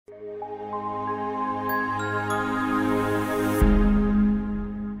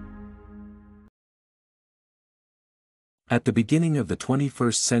At the beginning of the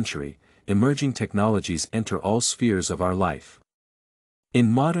 21st century, emerging technologies enter all spheres of our life.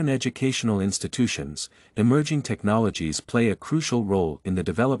 In modern educational institutions, emerging technologies play a crucial role in the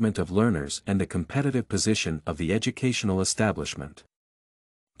development of learners and the competitive position of the educational establishment.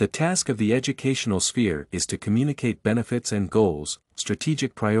 The task of the educational sphere is to communicate benefits and goals,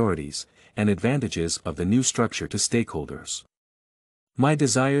 strategic priorities, and advantages of the new structure to stakeholders. My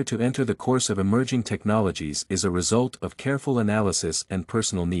desire to enter the course of emerging technologies is a result of careful analysis and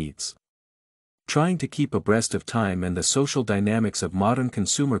personal needs. Trying to keep abreast of time and the social dynamics of modern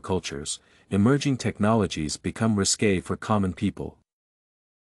consumer cultures, emerging technologies become risque for common people.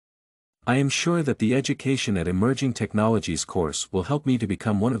 I am sure that the Education at Emerging Technologies course will help me to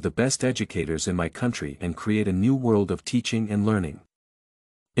become one of the best educators in my country and create a new world of teaching and learning.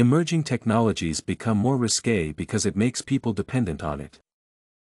 Emerging technologies become more risque because it makes people dependent on it.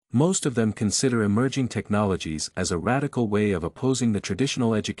 Most of them consider emerging technologies as a radical way of opposing the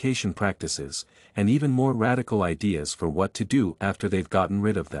traditional education practices, and even more radical ideas for what to do after they've gotten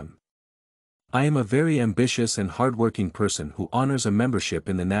rid of them. I am a very ambitious and hardworking person who honors a membership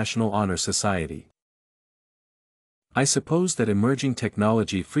in the National Honor Society. I suppose that emerging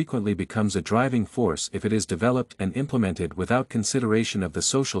technology frequently becomes a driving force if it is developed and implemented without consideration of the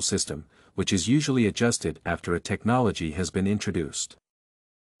social system, which is usually adjusted after a technology has been introduced.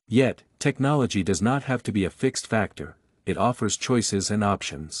 Yet, technology does not have to be a fixed factor, it offers choices and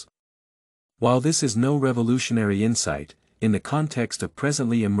options. While this is no revolutionary insight, in the context of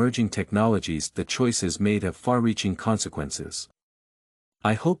presently emerging technologies the choices made have far-reaching consequences.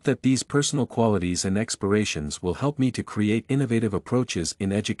 I hope that these personal qualities and explorations will help me to create innovative approaches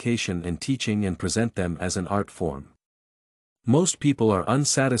in education and teaching and present them as an art form. Most people are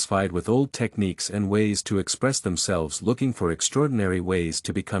unsatisfied with old techniques and ways to express themselves, looking for extraordinary ways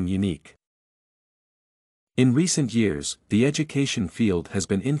to become unique. In recent years, the education field has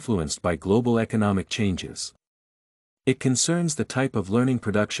been influenced by global economic changes. It concerns the type of learning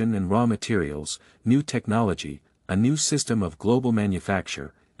production and raw materials, new technology, a new system of global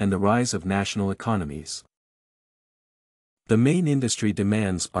manufacture, and the rise of national economies. The main industry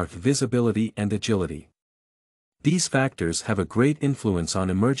demands are visibility and agility. These factors have a great influence on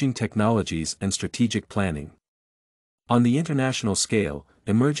emerging technologies and strategic planning. On the international scale,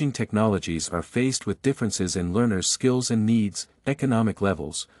 emerging technologies are faced with differences in learners' skills and needs, economic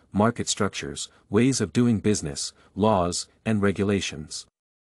levels, market structures, ways of doing business, laws, and regulations.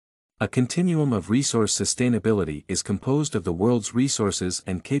 A continuum of resource sustainability is composed of the world's resources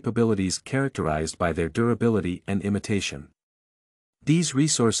and capabilities characterized by their durability and imitation. These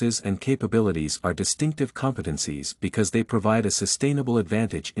resources and capabilities are distinctive competencies because they provide a sustainable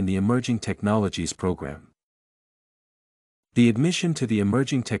advantage in the Emerging Technologies program. The admission to the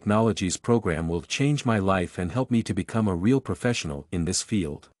Emerging Technologies program will change my life and help me to become a real professional in this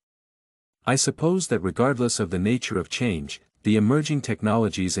field. I suppose that regardless of the nature of change, the emerging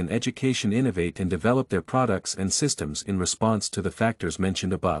technologies in education innovate and develop their products and systems in response to the factors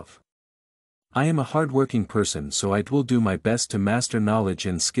mentioned above. I am a hard-working person, so I will do my best to master knowledge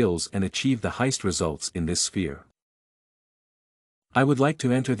and skills and achieve the highest results in this sphere. I would like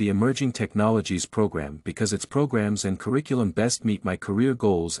to enter the Emerging Technologies program because its programs and curriculum best meet my career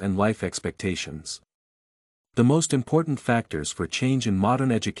goals and life expectations. The most important factors for change in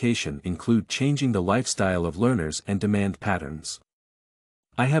modern education include changing the lifestyle of learners and demand patterns.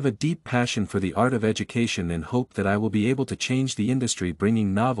 I have a deep passion for the art of education and hope that I will be able to change the industry,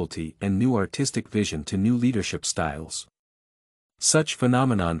 bringing novelty and new artistic vision to new leadership styles. Such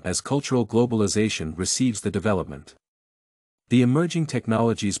phenomenon as cultural globalization receives the development. The Emerging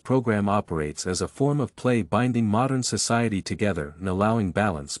Technologies program operates as a form of play, binding modern society together and allowing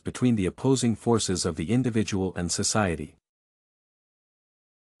balance between the opposing forces of the individual and society.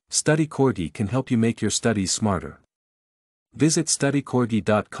 StudyCorgi can help you make your studies smarter. Visit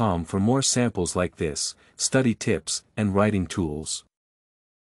studycorgi.com for more samples like this, study tips, and writing tools.